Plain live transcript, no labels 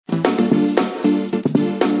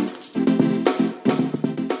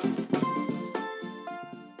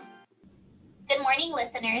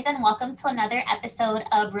listeners, and welcome to another episode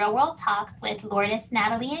of Real World Talks with Lourdes,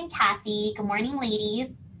 Natalie, and Kathy. Good morning, ladies.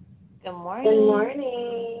 Good Good morning.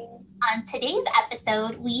 morning. On today's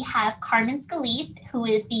episode, we have Carmen Scalise, who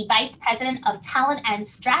is the Vice President of Talent and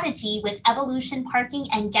Strategy with Evolution Parking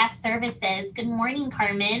and Guest Services. Good morning,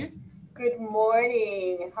 Carmen. Good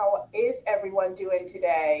morning. How is everyone doing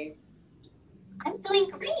today? I'm doing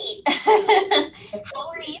great. How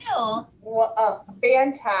are you? Well,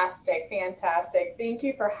 fantastic, fantastic. Thank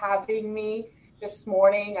you for having me this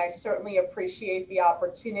morning. I certainly appreciate the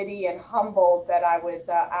opportunity and humbled that I was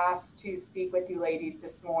asked to speak with you ladies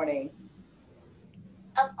this morning.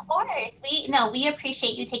 Of course. We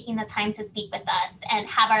appreciate you taking the time to speak with us and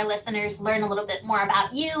have our listeners learn a little bit more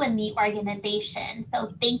about you and the organization.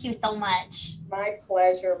 So thank you so much. My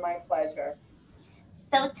pleasure, my pleasure.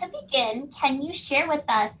 So to begin, can you share with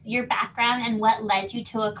us your background and what led you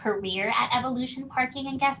to a career at Evolution Parking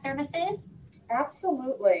and Guest Services?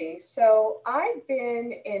 Absolutely. So I've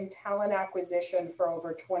been in talent acquisition for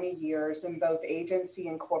over 20 years in both agency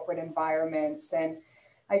and corporate environments. And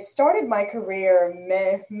I started my career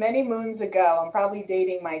many moons ago. I'm probably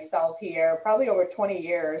dating myself here, probably over 20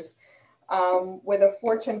 years, with a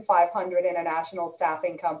Fortune 500 international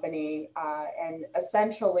staffing company, and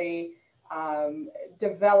essentially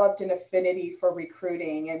developed an affinity for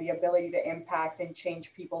recruiting and the ability to impact and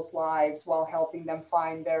change people's lives while helping them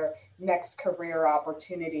find their next career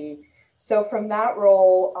opportunity. So from that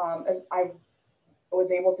role, as I was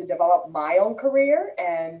able to develop my own career,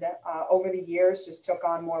 and over the years just took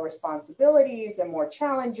on more responsibilities and more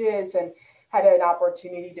challenges, and had an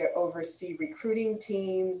opportunity to oversee recruiting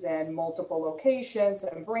teams and multiple locations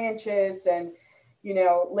and branches, and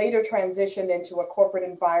later transitioned into a corporate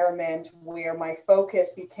environment where my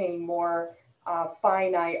focus became more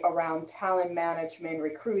finite around talent management,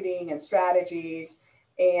 recruiting, and strategies,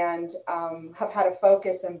 and have had a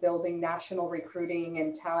focus in building national recruiting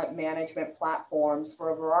and talent management platforms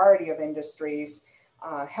for a variety of industries,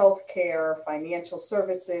 healthcare, financial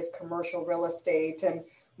services, commercial real estate, and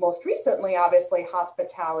most recently, obviously,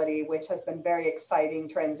 hospitality, which has been very exciting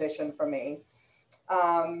transition for me.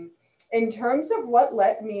 In terms of what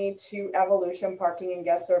led me to Evolution Parking and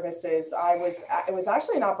Guest Services, it was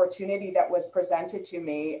actually an opportunity that was presented to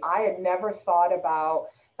me. I had never thought about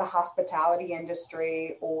the hospitality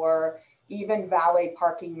industry or even valet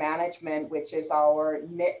parking management, which is our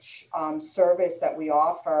niche service that we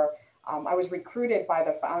offer. I was recruited by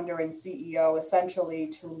the founder and CEO essentially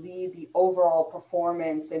to lead the overall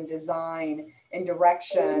performance and design and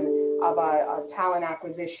direction of a talent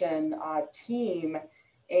acquisition team,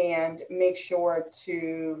 and make sure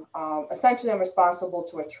to, essentially I'm responsible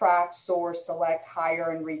to attract, source, select,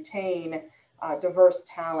 hire, and retain diverse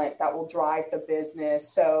talent that will drive the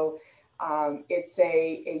business. So it's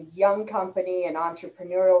a young company, an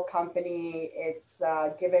entrepreneurial company. It's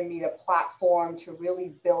given me the platform to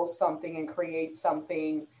really build something and create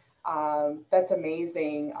something that's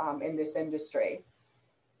amazing in this industry.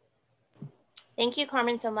 Thank you,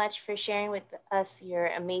 Carmen, so much for sharing with us your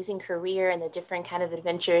amazing career and the different kind of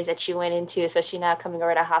adventures that you went into, especially now coming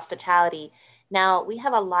over to hospitality. Now, we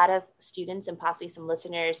have a lot of students and possibly some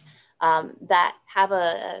listeners that have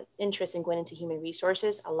an interest in going into human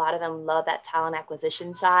resources. A lot of them love that talent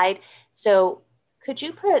acquisition side. So could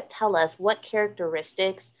you tell us what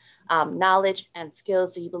characteristics, knowledge, and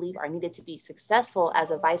skills do you believe are needed to be successful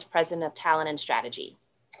as a vice president of talent and strategy?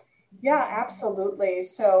 Yeah, absolutely.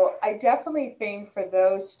 So I definitely think for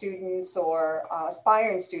those students or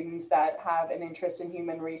aspiring students that have an interest in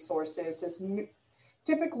human resources,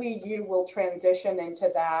 typically you will transition into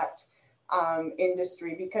that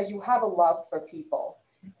industry because you have a love for people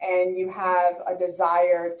and you have a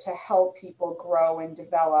desire to help people grow and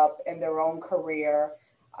develop in their own career.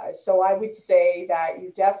 So I would say that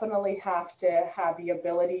you definitely have to have the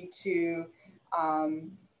ability to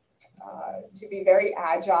be very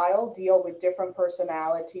agile, deal with different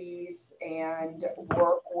personalities, and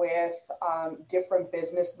work with different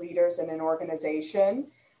business leaders in an organization.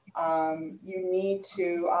 You need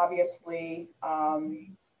to obviously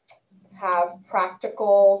have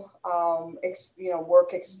practical,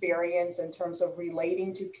 work experience in terms of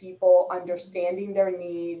relating to people, understanding their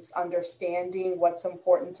needs, understanding what's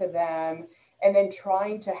important to them, and then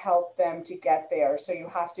trying to help them to get there. So you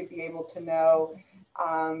have to be able to know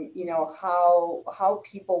how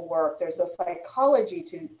people work. There's a psychology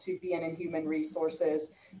to being in human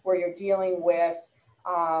resources where you're dealing with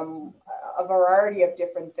a variety of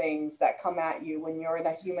different things that come at you when you're in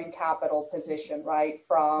a human capital position, right?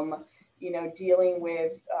 From dealing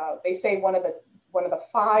with, they say one of the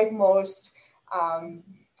five most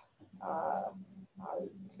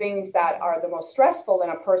things that are the most stressful in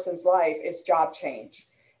a person's life is job change.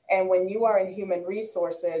 And when you are in human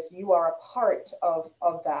resources, you are a part of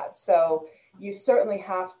that. So you certainly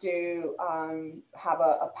have to have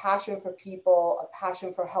a passion for people, a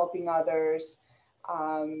passion for helping others,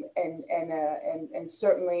 and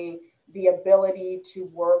certainly the ability to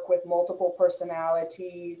work with multiple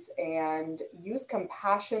personalities and use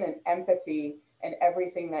compassion and empathy in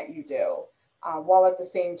everything that you do, while at the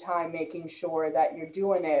same time making sure that you're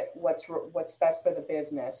doing it what's best for the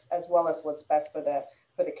business as well as what's best for the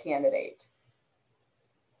candidate.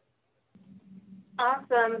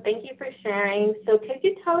 Awesome. Thank you for sharing. So could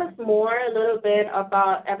you tell us a little bit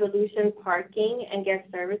about Evolution Parking and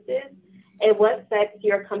Guest Services and what sets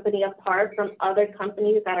your company apart from other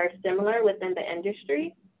companies that are similar within the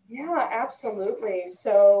industry? Yeah, absolutely.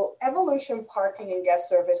 So Evolution Parking and Guest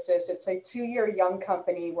Services, it's a 2-year young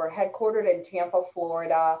company. We're headquartered in Tampa,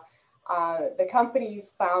 Florida. The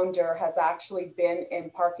company's founder has actually been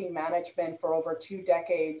in parking management for over 2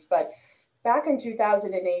 decades, but back in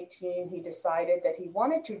 2018, he decided that he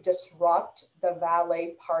wanted to disrupt the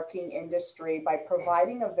valet parking industry by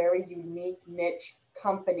providing a very unique niche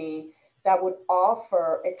company that would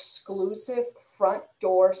offer exclusive front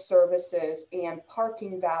door services and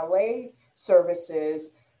parking valet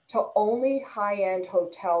services to only high-end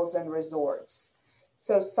hotels and resorts.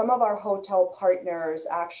 So some of our hotel partners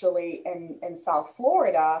actually in South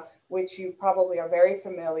Florida, which you probably are very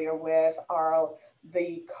familiar with, are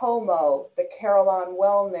the Como, the Carillon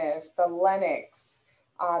Wellness, the Lennox,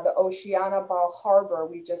 the Oceana Bal Harbor.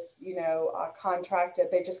 We just,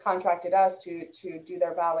 they just contracted us to do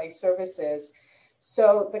their valet services.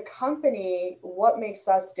 So the company, what makes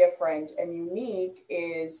us different and unique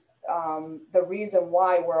is the reason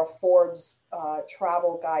why we're a Forbes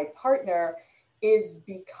travel guide partner is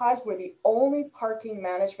because we're the only parking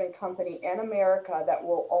management company in America that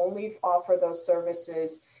will only offer those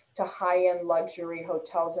services to high-end luxury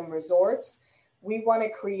hotels and resorts. We want to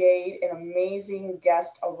create an amazing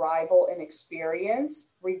guest arrival and experience,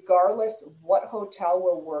 regardless what hotel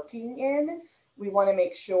we're working in. We want to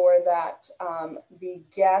make sure that the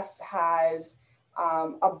guest has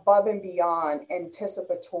above and beyond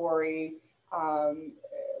anticipatory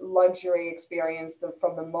luxury experience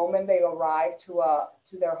from the moment they arrive to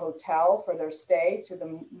their hotel for their stay to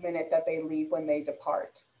the minute that they leave when they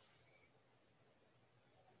depart.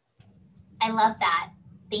 I love that.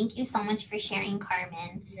 Thank you so much for sharing,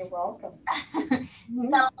 Carmen. You're welcome.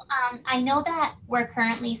 So I know that we're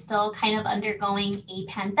currently still kind of undergoing a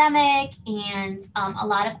pandemic, and a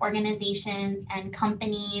lot of organizations and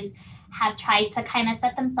companies have tried to kind of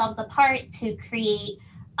set themselves apart to create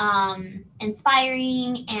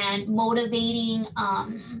inspiring and motivating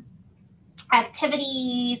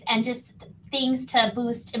activities and just things to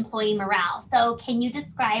boost employee morale. So can you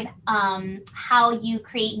describe how you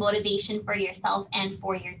create motivation for yourself and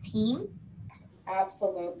for your team?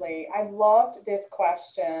 Absolutely. I loved this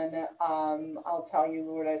question. I'll tell you,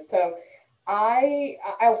 Lourdes. So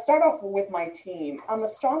I'll start off with my team. I'm a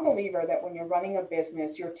strong believer that when you're running a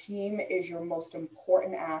business, your team is your most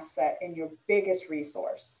important asset and your biggest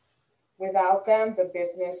resource. Without them, the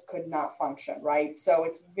business could not function, right? So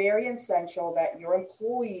it's very essential that your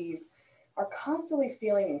employees are constantly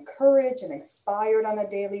feeling encouraged and inspired on a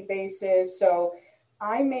daily basis. So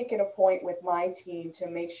I make it a point with my team to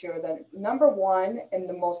make sure that number one, and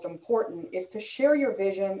the most important, is to share your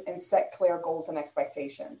vision and set clear goals and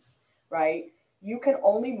expectations, right? You can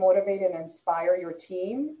only motivate and inspire your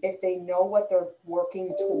team if they know what they're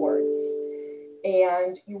working towards.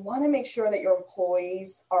 And you want to make sure that your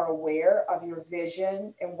employees are aware of your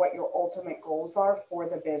vision and what your ultimate goals are for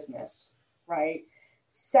the business, right?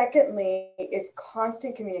 Secondly, is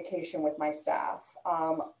constant communication with my staff.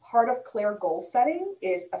 Part of clear goal setting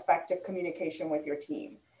is effective communication with your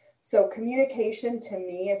team. So communication to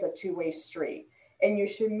me is a two-way street, and you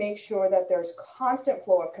should make sure that there's constant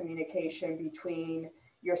flow of communication between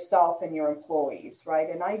yourself and your employees, right?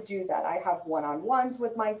 And I do that. I have one-on-ones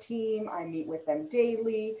with my team. I meet with them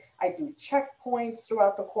daily. I do checkpoints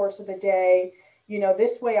throughout the course of the day.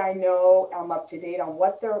 This way I know I'm up to date on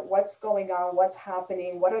what's going on, what's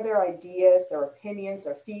happening, what are their ideas, their opinions,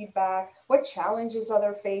 their feedback, what challenges are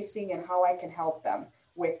they facing, and how I can help them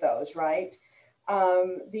with those, right?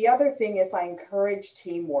 The other thing is I encourage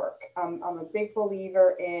teamwork. I'm a big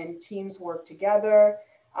believer in teams work together.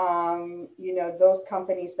 Those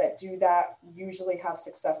companies that do that usually have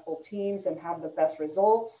successful teams and have the best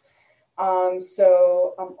results.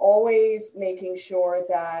 So I'm always making sure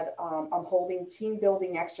that I'm holding team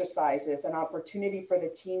building exercises, an opportunity for the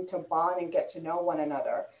team to bond and get to know one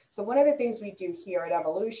another. So one of the things we do here at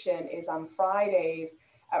Evolution is on Fridays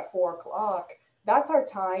at 4 o'clock, that's our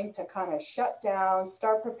time to kind of shut down,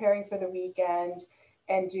 start preparing for the weekend,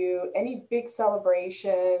 and do any big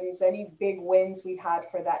celebrations, any big wins we had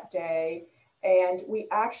for that day. And we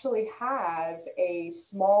actually have a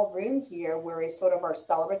small room here where is sort of our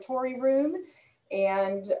celebratory room.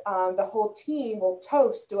 And the whole team will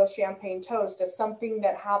toast, do a champagne toast as something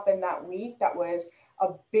that happened that week that was a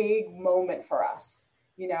big moment for us,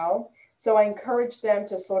 you know? So I encourage them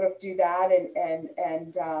to sort of do that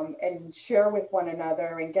and share with one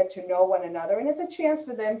another and get to know one another. And it's a chance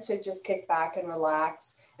for them to just kick back and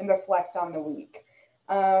relax and reflect on the week.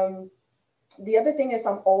 The other thing is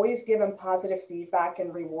I'm always giving positive feedback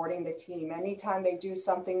and rewarding the team. Anytime they do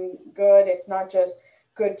something good, it's not just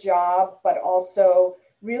good job, but also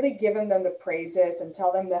really giving them the praises and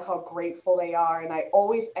tell them how grateful they are. And I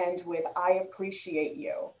always end with, I appreciate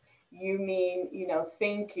you. You mean, you know,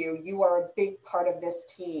 thank you. You are a big part of this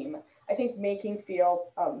team. I think making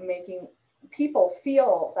people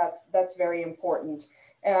feel that's very important.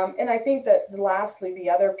 And I think that lastly, the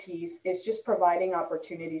other piece is just providing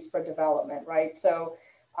opportunities for development, right? So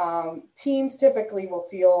teams typically will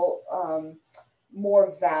feel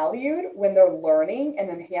more valued when they're learning and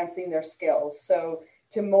enhancing their skills. So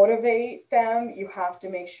to motivate them, you have to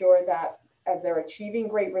make sure that as they're achieving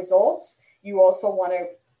great results, you also want to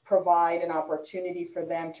provide an opportunity for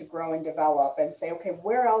them to grow and develop and say, okay,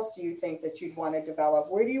 where else do you think that you'd want to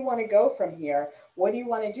develop? Where do you want to go from here? What do you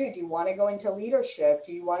want to do? Do you want to go into leadership?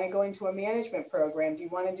 Do you want to go into a management program? Do you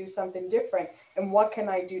want to do something different? And what can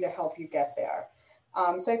I do to help you get there?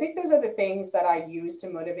 So I think those are the things that I use to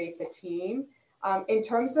motivate the team. In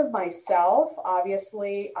terms of myself,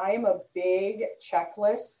 obviously, I am a big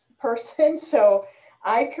checklist person. So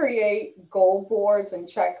I create goal boards and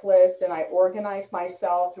checklists, and I organize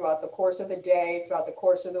myself throughout the course of the day, throughout the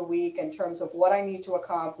course of the week, in terms of what I need to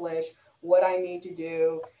accomplish, what I need to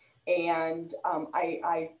do. And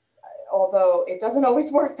although it doesn't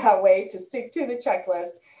always work that way to stick to the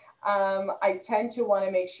checklist, I tend to want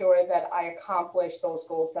to make sure that I accomplish those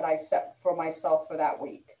goals that I set for myself for that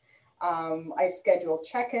week. I schedule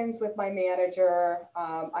check-ins with my manager.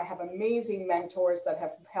 I have amazing mentors that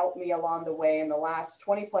have helped me along the way in the last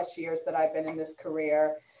 20 plus years that I've been in this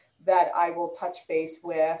career that I will touch base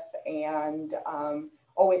with and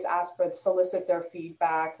always solicit their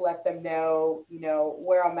feedback, let them know, you know,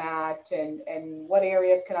 where I'm at and what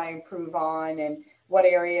areas can I improve on and what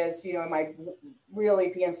areas, you know, am I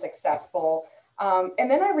really being successful. And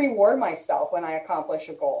then I reward myself when I accomplish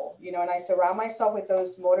a goal, you know, and I surround myself with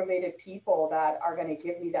those motivated people that are going to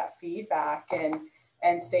give me that feedback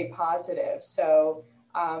and stay positive. So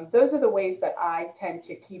those are the ways that I tend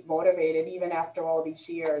to keep motivated even after all these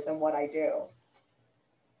years and what I do.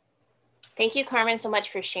 Thank you, Carmen, so much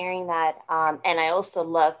for sharing that. And I also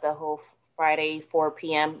love the whole Friday, 4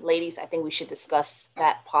 p.m. Ladies, I think we should discuss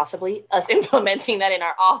that, possibly us implementing that in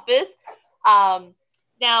our office.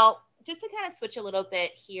 Now, just to kind of switch a little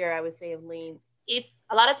bit here, I would say, Evelyn, if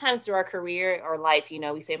a lot of times through our career or life, you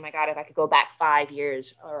know, we say, oh my God, if I could go back 5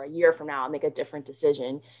 years or a year from now, I'll make a different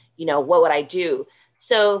decision, you know, what would I do?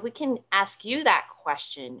 So if we can ask you that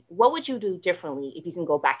question, what would you do differently if you can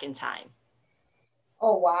go back in time?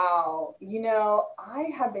 Oh, wow. You know, I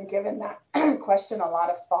have been given that question a lot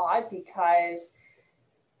of thought because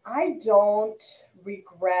I don't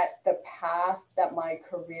regret the path that my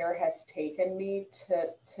career has taken me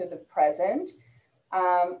to the present.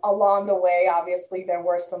 Along the way, obviously, there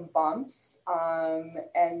were some bumps, and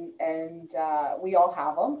we all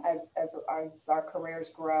have them as our careers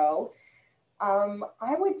grow.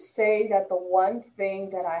 I would say that the one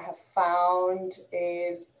thing that I have found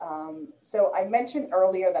is, so I mentioned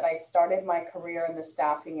earlier that I started my career in the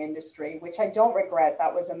staffing industry, which I don't regret.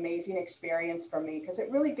 That was an amazing experience for me because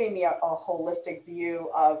it really gave me a holistic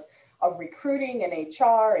view of recruiting and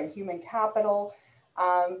HR and human capital.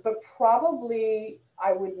 But probably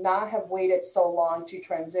I would not have waited so long to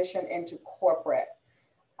transition into corporate.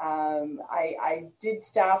 I did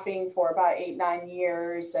staffing for about 8-9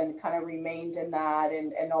 years and kind of remained in that.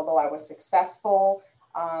 And although I was successful,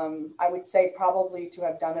 I would say probably to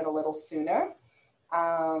have done it a little sooner.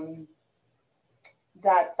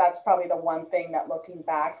 That's probably the one thing that, looking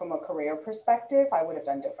back from a career perspective, I would have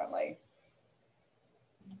done differently.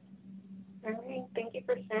 All right, thank you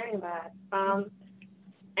for sharing that.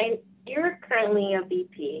 You're currently a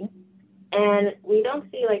VP. And we don't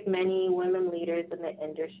see like many women leaders in the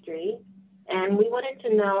industry. And we wanted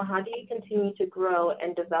to know, how do you continue to grow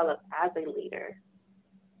and develop as a leader?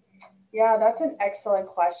 Yeah, that's an excellent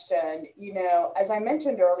question. You know, as I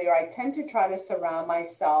mentioned earlier, I tend to try to surround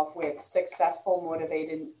myself with successful,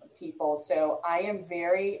 motivated people. So I am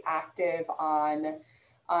very active on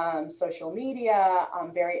social media.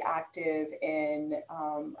 I'm very active in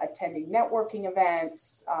attending networking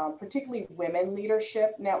events, particularly women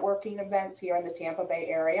leadership networking events here in the Tampa Bay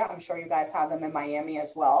area. I'm sure you guys have them in Miami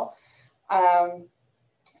as well.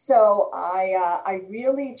 So I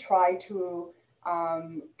really try to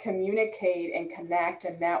communicate and connect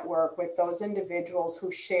and network with those individuals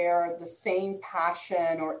who share the same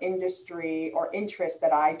passion or industry or interest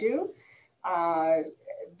that I do.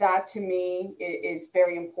 That to me is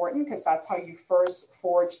very important, because that's how you first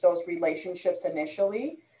forge those relationships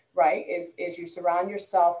initially, right? Is you surround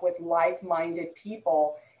yourself with like-minded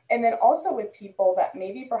people, and then also with people that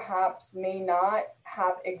maybe perhaps may not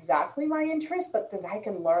have exactly my interest, but that I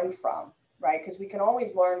can learn from, right? Because we can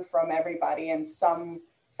always learn from everybody in some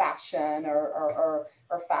fashion or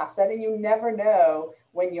facet, and you never know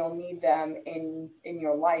when you'll need them in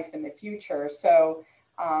your life in the future. So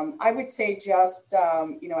I would say just,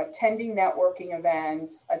 attending networking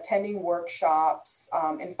events, attending workshops.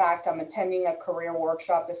 In fact, I'm attending a career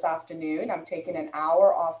workshop this afternoon. I'm taking an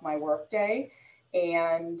hour off my workday,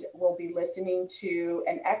 and we'll be listening to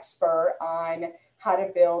an expert on how to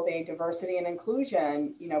build a diversity and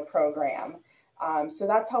inclusion, program. So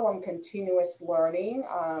that's how I'm continuous learning.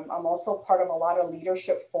 I'm also part of a lot of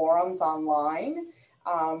leadership forums online,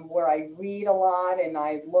 where I read a lot, and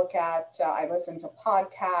I listen to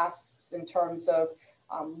podcasts in terms of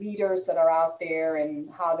leaders that are out there and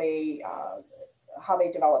how they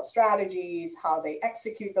develop strategies, how they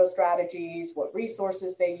execute those strategies, what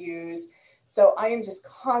resources they use. So I am just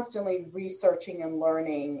constantly researching and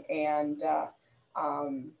learning, and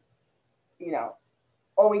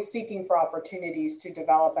always seeking for opportunities to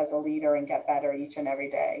develop as a leader and get better each and every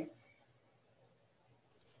day.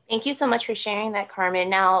 Thank you so much for sharing that, Carmen.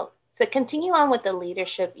 Now, to continue on with the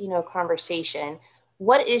leadership, conversation,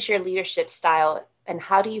 what is your leadership style, and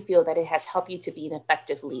how do you feel that it has helped you to be an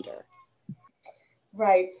effective leader?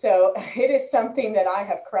 Right. So it is something that I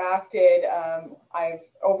have crafted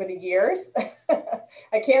over the years.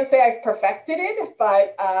 I can't say I've perfected it,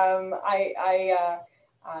 but I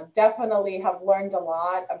definitely have learned a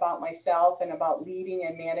lot about myself and about leading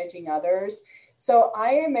and managing others. So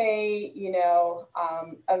I am a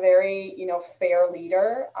very, fair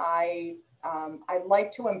leader. I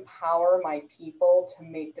like to empower my people to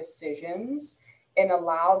make decisions and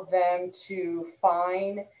allow them to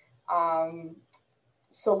find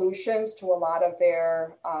solutions to a lot of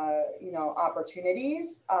their,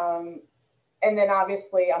 opportunities. And then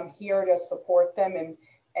obviously I'm here to support them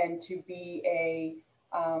and to be a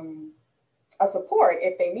support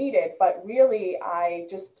if they need it. But really, I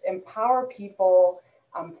just empower people.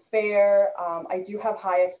 I'm fair. I do have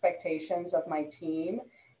high expectations of my team.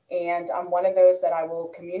 And I'm one of those that I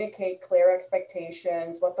will communicate clear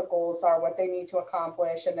expectations, what the goals are, what they need to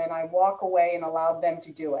accomplish. And then I walk away and allow them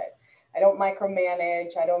to do it. I don't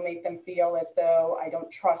micromanage. I don't make them feel as though I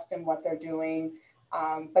don't trust in what they're doing.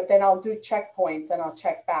 But then I'll do checkpoints, and I'll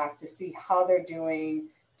check back to see how they're doing.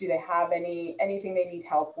 Do they have anything they need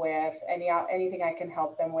help with? Anything I can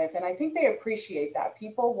help them with? And I think they appreciate that.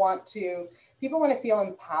 People want to feel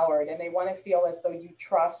empowered, and they want to feel as though you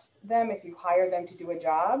trust them. If you hire them to do a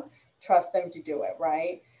job, trust them to do it,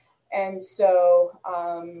 right? And so,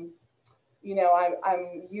 I'm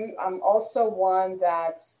also one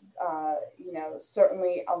that's,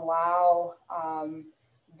 certainly allow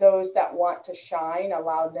those that want to shine,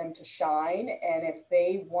 allow them to shine. And if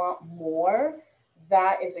they want more,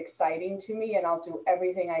 that is exciting to me, and I'll do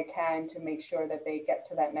everything I can to make sure that they get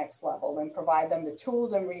to that next level and provide them the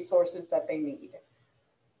tools and resources that they need.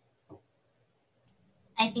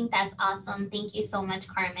 I think that's awesome. Thank you so much,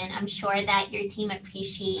 Carmen. I'm sure that your team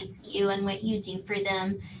appreciates you and what you do for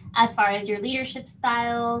them as far as your leadership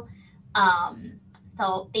style.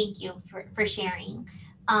 So thank you for sharing.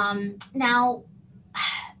 Now,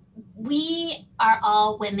 we are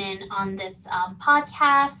all women on this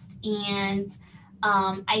podcast, and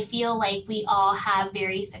I feel like we all have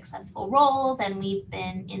very successful roles, and we've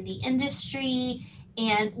been in the industry.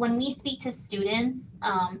 And when we speak to students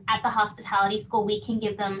at the hospitality school, we can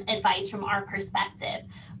give them advice from our perspective.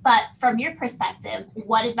 But from your perspective,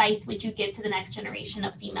 what advice would you give to the next generation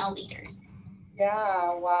of female leaders?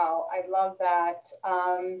 Yeah, wow, I love that.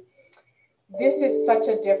 This is such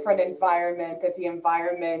a different environment than the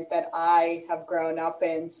environment that I have grown up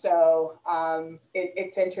in. So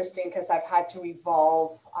it's interesting because I've had to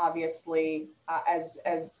evolve, obviously, as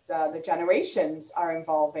the generations are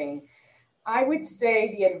evolving. I would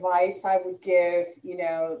say the advice I would give,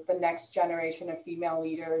 the next generation of female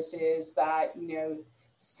leaders is that,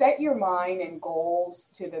 set your mind and goals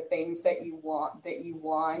to the things that you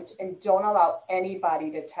want, and don't allow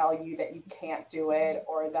anybody to tell you that you can't do it,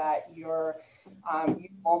 or that you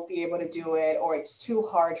won't be able to do it, or it's too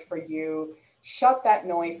hard for you. Shut that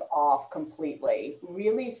noise off completely.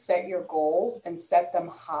 Really set your goals and set them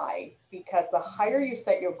high, because the higher you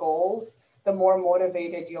set your goals, the more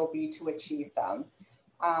motivated you'll be to achieve them.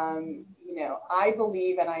 I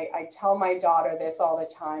believe, and I tell my daughter this all the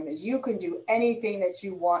time, is you can do anything that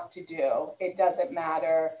you want to do. It doesn't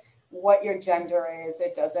matter what your gender is.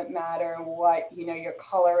 It doesn't matter what, your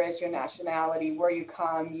color is, your nationality, where you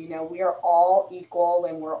come. We are all equal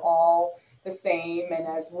and we're all the same. And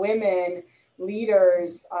as women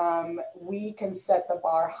leaders, we can set the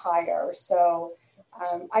bar higher. So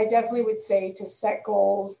I definitely would say to set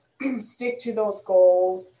goals, stick to those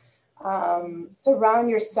goals. Surround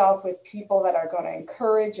yourself with people that are going to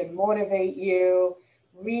encourage and motivate you.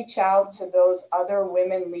 Reach out to those other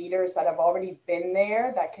women leaders that have already been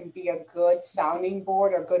there, that can be a good sounding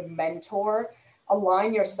board or good mentor.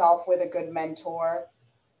 Align yourself with a good mentor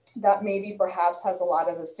that maybe perhaps has a lot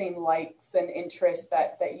of the same likes and interests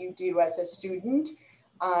that you do as a student,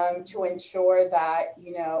 to ensure that,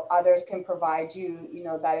 others can provide you,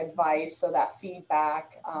 that advice or that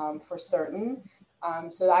feedback, for certain.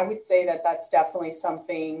 So I would say that that's definitely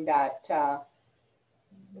something that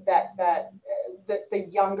the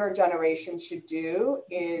younger generation should do,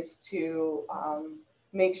 is to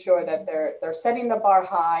make sure that they're setting the bar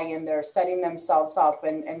high, and they're setting themselves up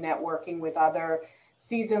and networking with other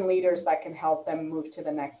seasoned leaders that can help them move to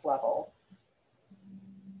the next level.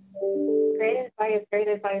 Great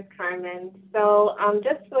advice, Carmen. So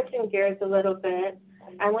just switching gears a little bit,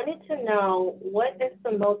 I wanted to know, what is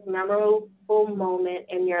the most memorable moment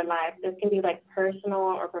in your life? This can be like personal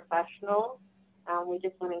or professional. We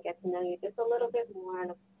just want to get to know you just a little bit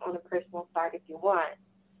more on a personal side if you want.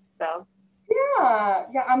 So. Yeah,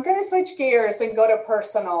 I'm going to switch gears and go to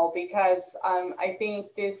personal, because I think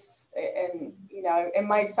this, and it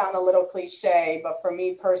might sound a little cliche, but for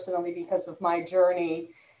me personally, because of my journey,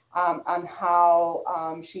 on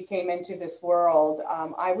how she came into this world,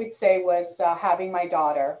 I would say was having my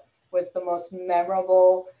daughter was the most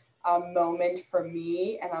memorable moment for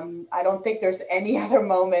me. And I don't think there's any other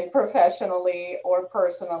moment professionally or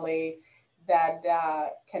personally that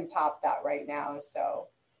can top that right now. So.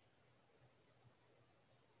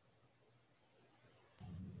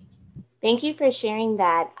 Thank you for sharing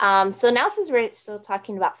that. So now, since we're still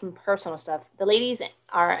talking about some personal stuff, the ladies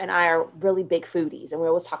and I are really big foodies, and we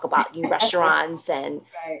always talk about new restaurants, and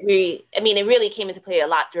it really came into play a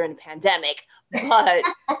lot during the pandemic, but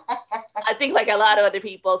I think like a lot of other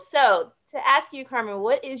people. So to ask you, Carmen,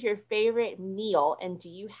 what is your favorite meal, and do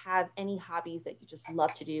you have any hobbies that you just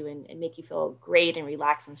love to do and make you feel great and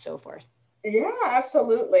relaxed and so forth? Yeah,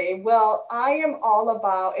 absolutely. Well, I am all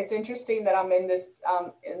about, it's interesting that I'm in this,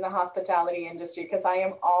 in the hospitality industry, because I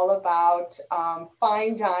am all about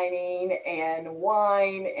fine dining and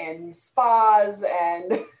wine and spas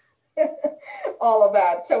and all of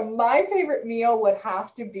that. So my favorite meal would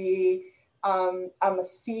have to be, I'm a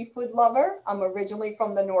seafood lover. I'm originally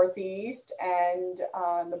from the Northeast and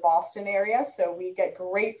the Boston area. So we get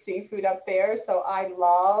great seafood up there. So I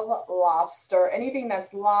love lobster, anything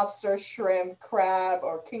that's lobster, shrimp, crab,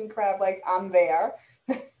 or king crab legs, I'm there.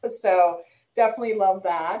 So definitely love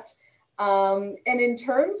that. And in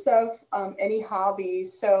terms of any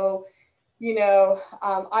hobbies, so,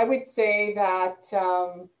 I would say that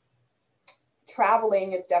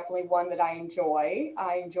traveling is definitely one that I enjoy.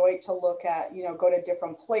 I enjoy to look at, go to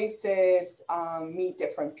different places, meet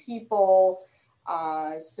different people.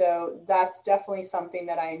 So that's definitely something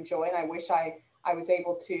that I enjoy. And I wish I was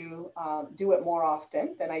able to do it more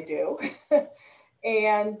often than I do.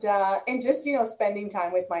 And just, spending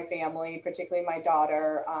time with my family, particularly my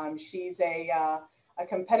daughter. She's a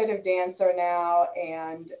competitive dancer now,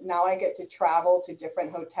 and now I get to travel to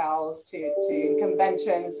different hotels, to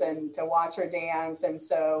conventions, and to watch her dance. And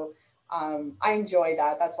so I enjoy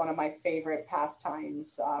that. That's one of my favorite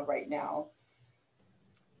pastimes right now.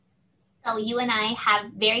 So you and I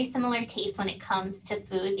have very similar tastes when it comes to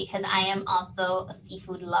food, because I am also a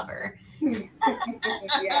seafood lover.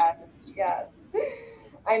 Yes.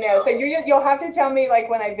 I know. So you'll have to tell me, like,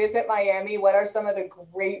 when I visit Miami, what are some of the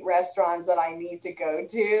great restaurants that I need to go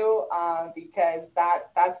to? Because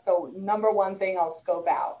that's the number one thing I'll scope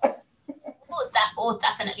out.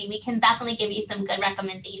 Definitely. We can definitely give you some good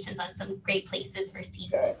recommendations on some great places for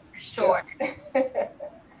seafood, for sure.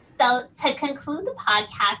 So to conclude the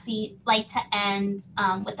podcast, we like to end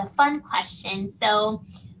with a fun question. So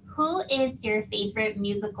who is your favorite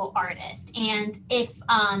musical artist? And if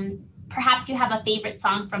perhaps you have a favorite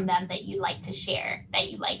song from them that you'd like to share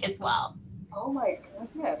that you like as well. Oh my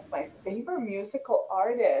goodness, my favorite musical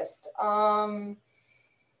artist. I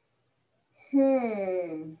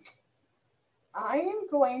am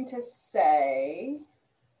going to say,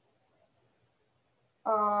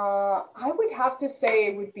 I would have to say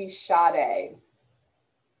it would be Sade.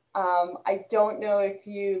 I don't know if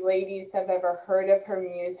you ladies have ever heard of her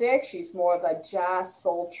music. She's more of a jazz,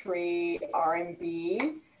 sultry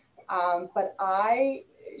R&B, but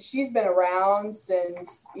she's been around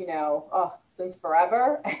since, since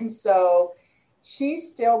forever. And so she's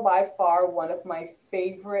still by far one of my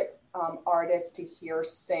favorite artists to hear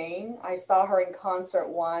sing. I saw her in concert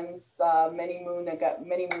once many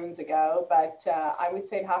moons ago, but I would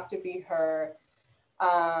say it'd have to be her.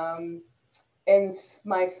 And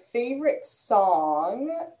my favorite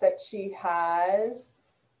song that she has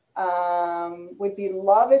would be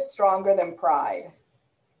Love is Stronger Than Pride.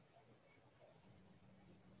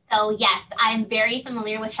 So yes, I'm very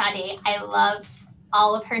familiar with Sade. I love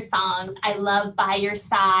all of her songs. I love By Your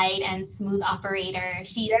Side and Smooth Operator.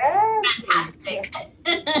 She's fantastic.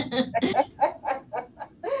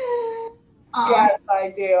 Yes, I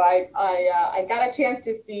do. I got a chance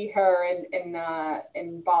to see her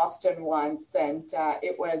in Boston once, and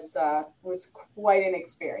it was quite an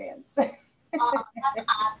experience. Oh, that's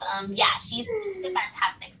awesome. Yeah, she's a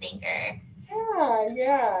fantastic singer.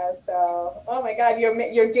 Yeah. So, oh my God,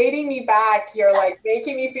 you're dating me back. You're like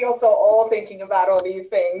making me feel so old thinking about all these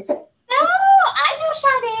things. No, I know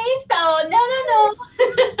Sade, so no. No,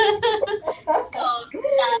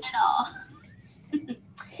 not at all.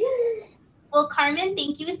 Well, Carmen,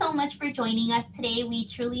 thank you so much for joining us today. We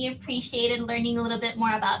truly appreciated learning a little bit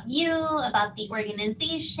more about you, about the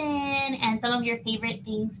organization, and some of your favorite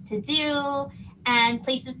things to do and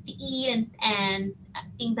places to eat and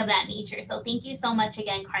things of that nature. So thank you so much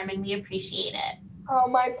again, Carmen. We appreciate it. Oh,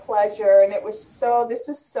 my pleasure. And this was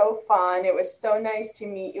so fun. It was so nice to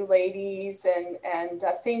meet you ladies. And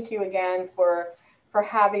thank you again for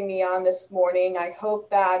having me on this morning. I hope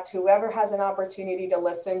that whoever has an opportunity to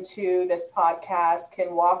listen to this podcast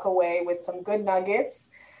can walk away with some good nuggets,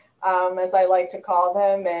 as I like to call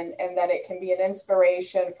them, and that it can be an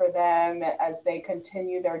inspiration for them as they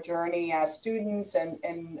continue their journey as students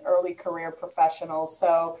and early career professionals.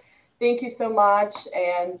 So thank you so much.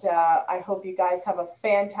 And I hope you guys have a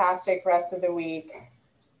fantastic rest of the week.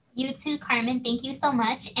 You too, Carmen. Thank you so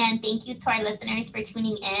much. And thank you to our listeners for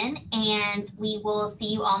tuning in. And we will see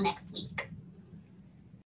you all next week.